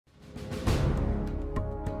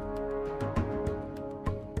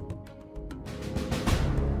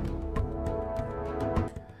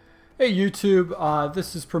Hey YouTube,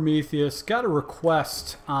 this is Prometheus. Got a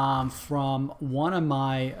request from one of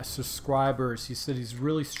my subscribers. He said he's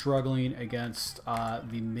really struggling against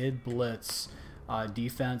the mid blitz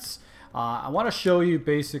defense. I want to show you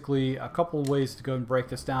basically a couple of ways to go and break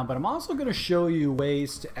this down, but I'm also going to show you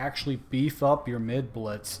ways to actually beef up your mid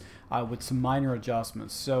blitz with some minor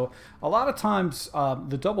adjustments. So a lot of times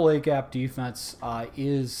the double A gap defense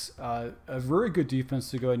is a very good defense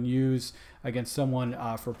to go and use against someone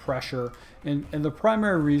for pressure, and the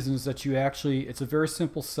primary reason is that it's a very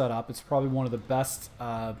simple setup. It's probably one of the best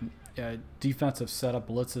defensive setup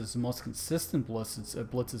blitzes, the most consistent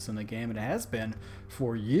blitzes in the game, and it has been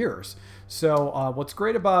for years. So what's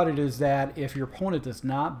great about it is that if your opponent does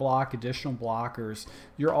not block additional blockers,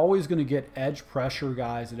 you're always going to get edge pressure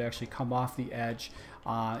guys that actually come off the edge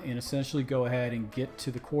and essentially go ahead and get to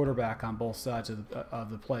the quarterback on both sides of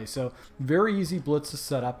the play. So very easy blitz to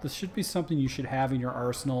set up. This should be something you should have in your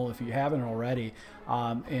arsenal if you haven't already.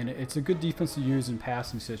 And it's a good defense to use in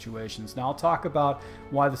passing situations. Now I'll talk about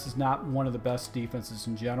why this is not one of the best defenses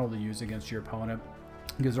in general to use against your opponent,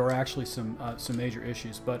 because there are actually some major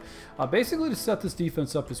issues. But basically to set this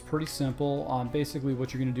defense up is pretty simple. Basically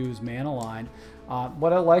what you're going to do is man align.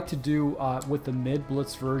 What I like to do with the mid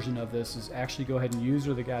blitz version of this is actually go ahead and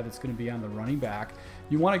user the guy that's going to be on the running back.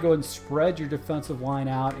 You want to go ahead and spread your defensive line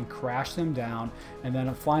out and crash them down, and then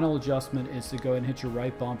a final adjustment is to go ahead and hit your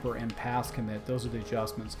right bumper and pass commit. Those are the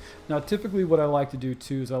adjustments. Now typically what I like to do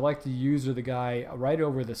too is I like to user the guy right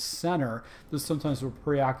over the center. This sometimes will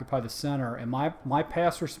preoccupy the center, and my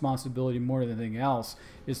pass responsibility more than anything else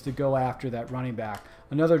is to go after that running back.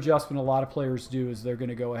 Another adjustment a lot of players do is they're going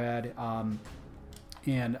to go ahead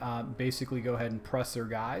and basically go ahead and press their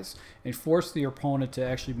guys and force the opponent to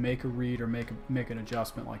actually make a read or make an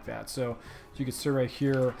adjustment like that. So as you can see right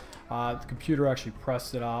here, the computer actually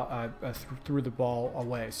pressed it out, threw the ball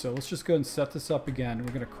away. So let's just go ahead and set this up again.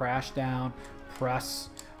 We're going to crash down, press.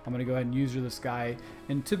 I'm going to go ahead and user this guy.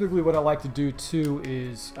 And typically what I like to do too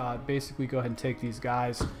is basically go ahead and take these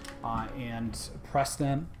guys and press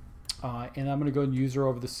them. And I'm going to go and user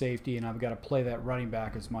over the safety, and I've got to play that running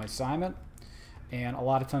back as my assignment. And a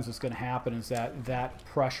lot of times what's going to happen is that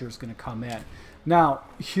pressure is going to come in. Now,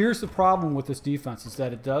 here's the problem with this defense is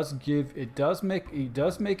that it does make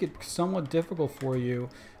it somewhat difficult for you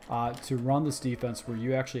to run this defense, where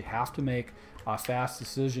you actually have to make fast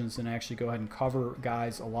decisions and actually go ahead and cover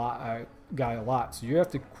guys a lot. So you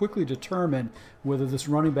have to quickly determine whether this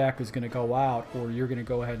running back is going to go out or you're going to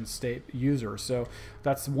go ahead and stay user. So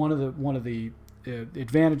that's one of the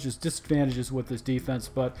disadvantages with this defense,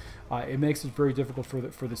 but it makes it very difficult for the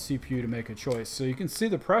CPU to make a choice. So you can see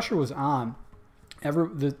the pressure was on.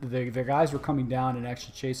 The guys were coming down and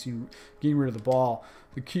actually getting rid of the ball.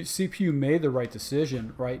 The CPU made the right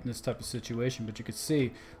decision, right, in this type of situation. But you could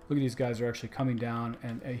see, look at these guys are actually coming down,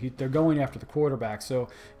 and they're going after the quarterback. So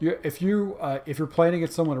if you're playing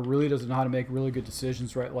against someone who really doesn't know how to make really good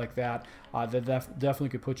decisions, right, like that, that definitely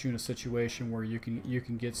could put you in a situation where you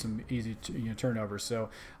can get some easy turnovers. So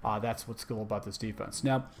that's what's cool about this defense.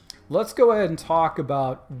 Now let's go ahead and talk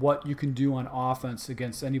about what you can do on offense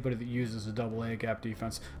against anybody that uses a double A gap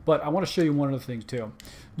defense. But I want to show you one other thing too.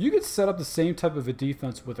 You could set up the same type of a defense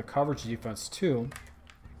with a coverage defense too,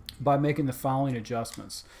 by making the following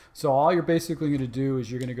adjustments. So all you're basically going to do is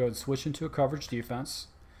you're going to go and switch into a coverage defense.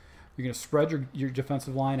 You're going to spread your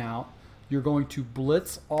defensive line out. You're going to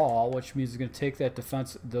blitz all, which means you're going to take that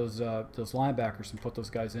those linebackers and put those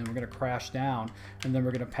guys in. We're going to crash down, and then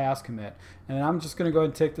we're going to pass commit. And I'm just going to go ahead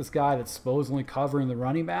and take this guy that's supposedly covering the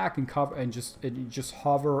running back and just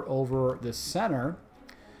hover over the center.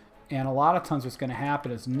 And a lot of times what's going to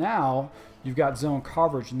happen is now you've got zone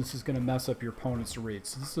coverage, and this is going to mess up your opponent's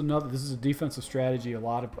reads. So this is a defensive strategy a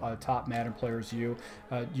lot of top Madden players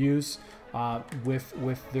use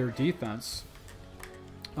with their defense.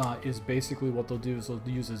 Is basically what they'll do is they'll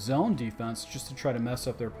use a zone defense just to try to mess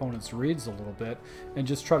up their opponent's reads a little bit and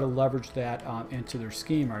just try to leverage that into their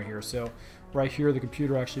scheme right here. So right here the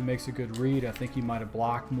computer actually makes a good read. I think he might have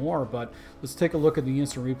blocked more, but let's take a look at the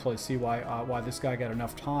instant replay, see why this guy got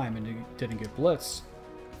enough time and didn't get blitzed.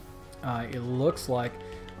 It looks like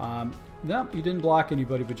no, he didn't block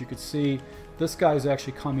anybody, but you could see this guy is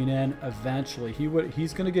actually coming in eventually.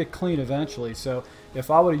 He's going to get clean eventually. So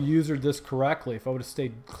if I would have usered this correctly, if I would have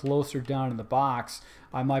stayed closer down in the box,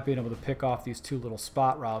 I might be able to pick off these two little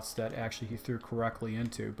spot routes that actually he threw correctly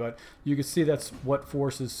into. But you can see that's what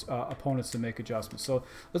forces opponents to make adjustments. So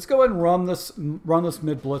let's go ahead and run this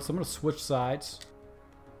mid blitz. I'm going to switch sides.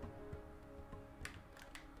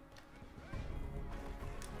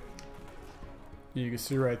 You can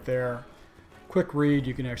see right there, quick read,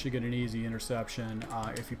 you can actually get an easy interception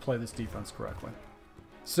if you play this defense correctly.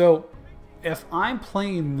 So if I'm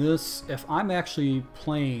playing this, if I'm actually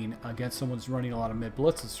playing against someone who's running a lot of mid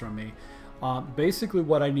blitzes from me, basically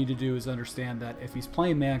what I need to do is understand that if he's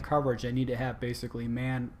playing man coverage, I need to have basically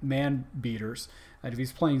man beaters. And if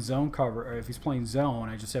he's playing zone cover, or if he's playing zone,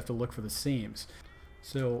 I just have to look for the seams.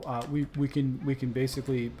 So we can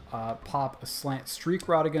basically pop a slant streak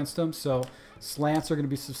route against him. So slants are going to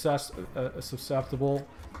be susceptible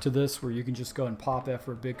to this, where you can just go and pop that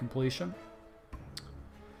for a big completion.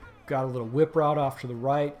 Got a little whip route off to the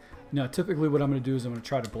right. Now, typically what I'm going to do is I'm going to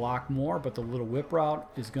try to block more, but the little whip route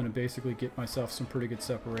is going to basically get myself some pretty good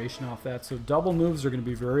separation off that. So double moves are going to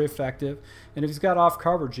be very effective. And if he's got off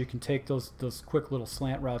coverage, you can take those quick little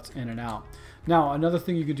slant routes in and out. Now, another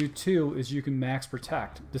thing you can do too is you can max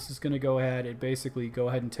protect. This is going to go ahead and basically go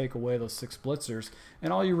ahead and take away those 6 blitzers.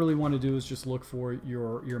 And all you really want to do is just look for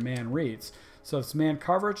your man reads. So if it's man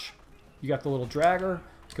coverage, you got the little dragger.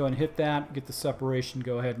 Go ahead and hit that, get the separation,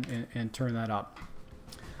 go ahead and turn that up.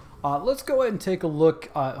 Let's go ahead and take a look.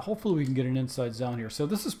 Hopefully we can get an inside zone here. So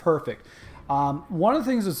this is perfect. One of the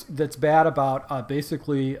things that's bad about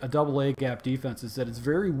basically a double A gap defense is that it's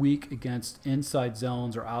very weak against inside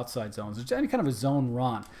zones or outside zones. It's any kind of a zone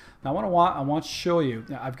run. Now I want to show you.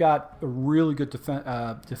 Now, I've got a really good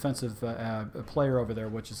defensive player over there,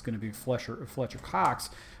 which is going to be Fletcher Cox.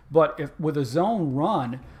 But with a zone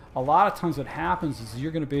run, a lot of times what happens is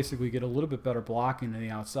you're going to basically get a little bit better blocking on the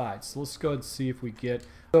outside. So let's go ahead and see if we get...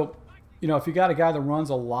 So, you know, if you got a guy that runs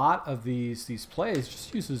a lot of these plays,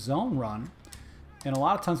 just use a zone run. And a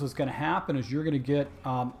lot of times what's going to happen is you're going to get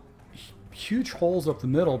huge holes up the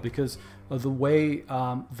middle because of the way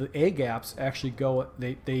the A gaps actually go.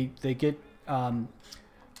 They get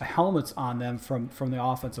helmets on them from the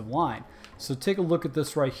offensive line. So take a look at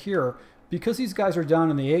this right here. Because these guys are down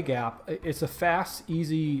in the A gap, it's a fast,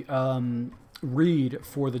 easy read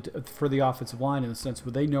for the offensive line in the sense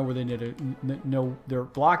where they know where they need to know their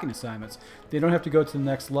blocking assignments. They don't have to go to the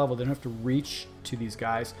next level. They don't have to reach to these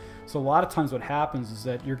guys. So a lot of times what happens is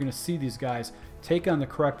that you're going to see these guys take on the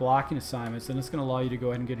correct blocking assignments, and it's going to allow you to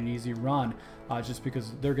go ahead and get an easy run just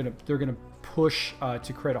because they're going to push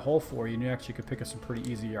to create a hole for you, and you actually could pick up some pretty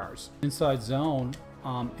easy yards. Inside zone.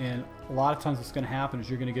 And a lot of times what's going to happen is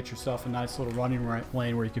you're going to get yourself a nice little running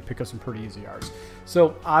lane where you can pick up some pretty easy yards.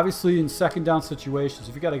 So obviously in second down situations,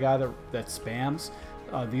 if you got a guy that spams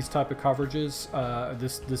these type of coverages,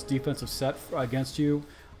 this defensive set against you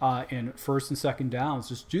in first and second downs,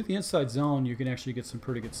 just do the inside zone. You can actually get some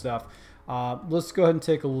pretty good stuff. Let's go ahead and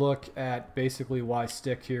take a look at basically why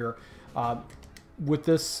stick here. With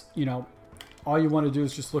this, you know, all you want to do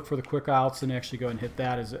is just look for the quick outs and actually go and hit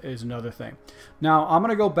that is another thing. Now, I'm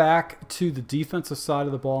going to go back to the defensive side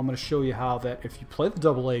of the ball. I'm going to show you how that if you play the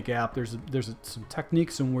double A gap, there's some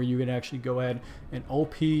techniques in where you can actually go ahead and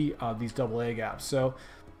OP these double A gaps. So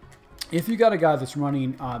if you got a guy that's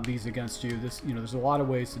running these against you, there's a lot of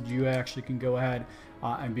ways that you actually can go ahead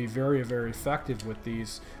and be very, very effective with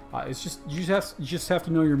these. It's just you just have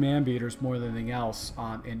to know your man beaters more than anything else,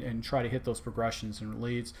 and try to hit those progressions and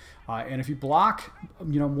leads. And if you block,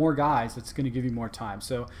 more guys, it's going to give you more time.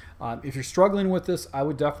 So if you're struggling with this, I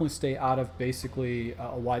would definitely stay out of basically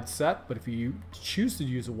a wide set. But if you choose to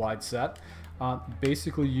use a wide set,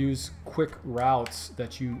 basically use quick routes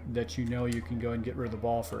that you know you can go and get rid of the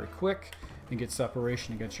ball very quick and get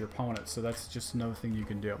separation against your opponent. So that's just another thing you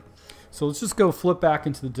can do. So let's just go flip back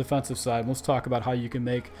into the defensive side. Let's talk about how you can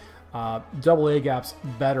make double A gaps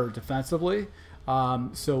better defensively.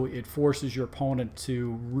 So it forces your opponent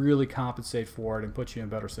to really compensate for it and put you in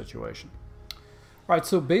a better situation. All right,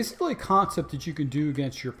 so basically a concept that you can do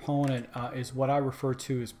against your opponent is what I refer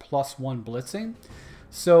to as +1 blitzing.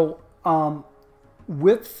 So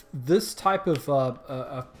with this type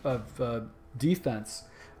of defense,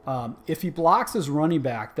 if he blocks his running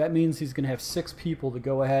back, that means he's going to have 6 people to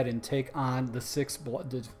go ahead and take on the 6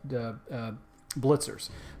 blitzers.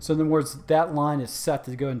 So in other words, that line is set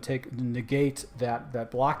to go and negate that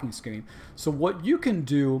blocking scheme. So what you can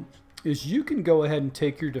do is you can go ahead and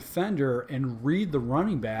take your defender and read the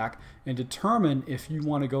running back and determine if you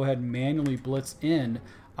want to go ahead and manually blitz in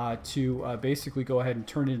to basically go ahead and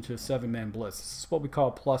turn it into a 7-man blitz. This is what we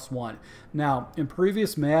call +1. Now, in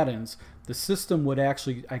previous Maddens, the system would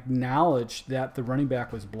actually acknowledge that the running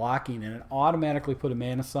back was blocking, and it automatically put a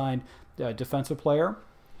man-assigned defensive player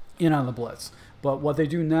in on the blitz. But what they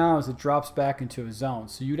do now is it drops back into a zone.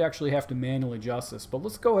 So you'd actually have to manually adjust this. But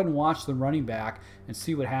let's go ahead and watch the running back and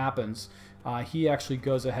see what happens. He actually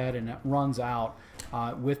goes ahead and runs out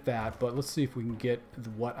with that. But let's see if we can get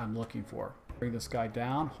what I'm looking for. Bring this guy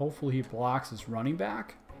down. Hopefully he blocks his running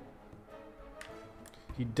back.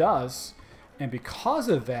 He does. And because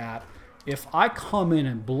of that, if I come in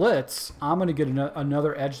and blitz, I'm going to get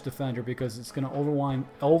another edge defender because it's going to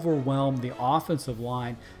overwhelm the offensive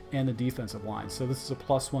line and the defensive line. So this is a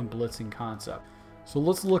 +1 blitzing concept. So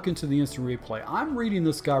let's look into the instant replay. I'm reading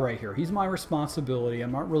this guy right here. He's my responsibility.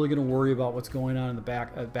 I'm not really going to worry about what's going on in the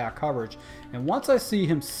back coverage. And once I see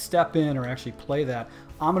him step in or actually play that,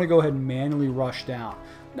 I'm going to go ahead and manually rush down.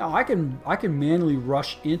 Now I can manually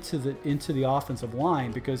rush into the offensive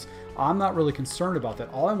line because I'm not really concerned about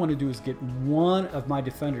that. All I want to do is get one of my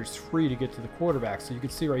defenders free to get to the quarterback. So you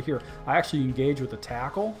can see right here, I actually engage with the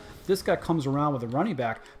tackle. This guy comes around with a running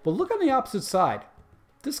back, but look on the opposite side.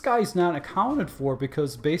 This guy's not accounted for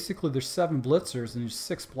because basically there's 7 blitzers and there's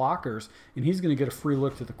 6 blockers, and he's going to get a free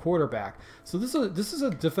look to the quarterback. So this is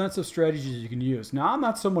a defensive strategy you can use. Now, I'm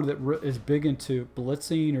not someone that is big into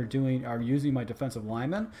blitzing or using my defensive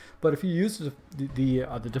linemen, but if you use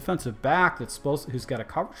the defensive back who's got a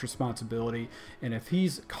coverage responsibility, and if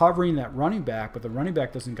he's covering that running back, but the running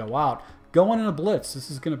back doesn't go out, going in a blitz,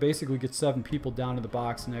 this is going to basically get 7 people down to the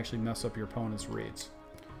box and actually mess up your opponent's reads.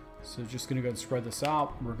 So just going to go and spread this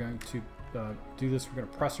out. We're going to do this. We're going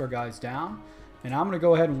to press our guys down. And I'm going to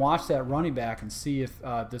go ahead and watch that running back and see if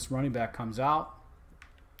this running back comes out.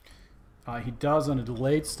 He does on a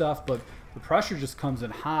delayed stuff, but the pressure just comes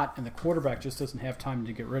in hot, and the quarterback just doesn't have time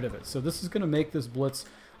to get rid of it. So this is going to make this blitz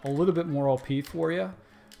a little bit more OP for you.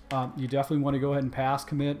 You definitely want to go ahead and pass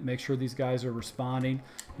commit, make sure these guys are responding.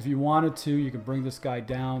 If you wanted to, you can bring this guy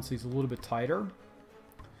down so he's a little bit tighter.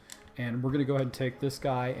 And we're going to go ahead and take this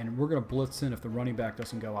guy, and we're going to blitz in if the running back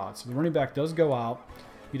doesn't go out. So the running back does go out.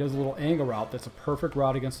 He does a little angle route. That's a perfect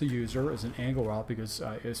route against the user, is an angle route, because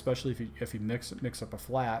especially if you mix up a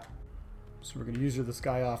flat. So we're going to user this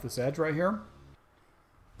guy off this edge right here.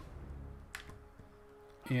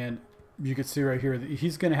 And you can see right here that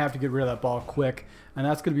he's going to have to get rid of that ball quick, and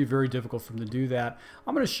that's going to be very difficult for him to do that.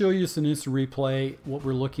 I'm going to show you some instant replay, what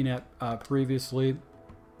we're looking at previously.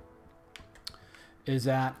 Is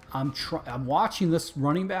that I'm watching this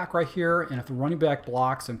running back right here, and if the running back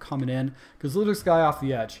blocks, I'm coming in, because look at this guy off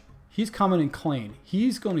the edge. He's coming in clean.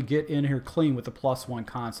 He's going to get in here clean with the +1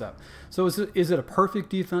 concept. So is it a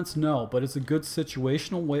perfect defense? No, but it's a good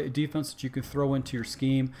situational defense that you can throw into your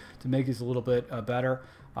scheme to make these a little bit better.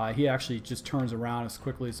 He actually just turns around as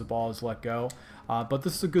quickly as the ball is let go. But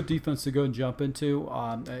this is a good defense to go and jump into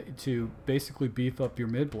to basically beef up your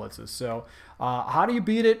mid blitzes. So how do you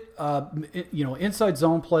beat it? Inside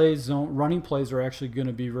zone plays, running plays are actually going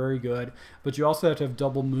to be very good. But you also have to have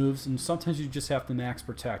double moves, and sometimes you just have to max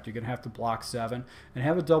protect. You're going to have to block 7 and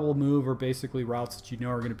have a double move, or basically routes that you know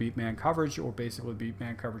are going to beat man coverage, or basically beat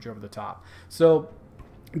man coverage over the top. So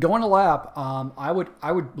going to lab, I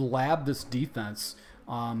would lab this defense.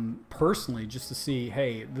 Personally, just to see,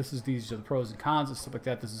 hey, these are the pros and cons and stuff like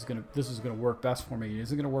that. This is gonna work best for me.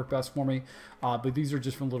 Is it gonna work best for me? But these are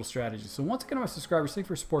just from little strategies. So once again, my subscribers, thank you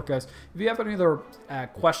for your support, guys. If you have any other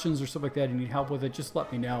questions or stuff like that, you need help with it, just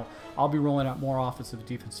let me know. I'll be rolling out more offensive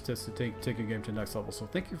defense tips to take a game to the next level. So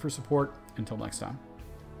thank you for support. Until next time.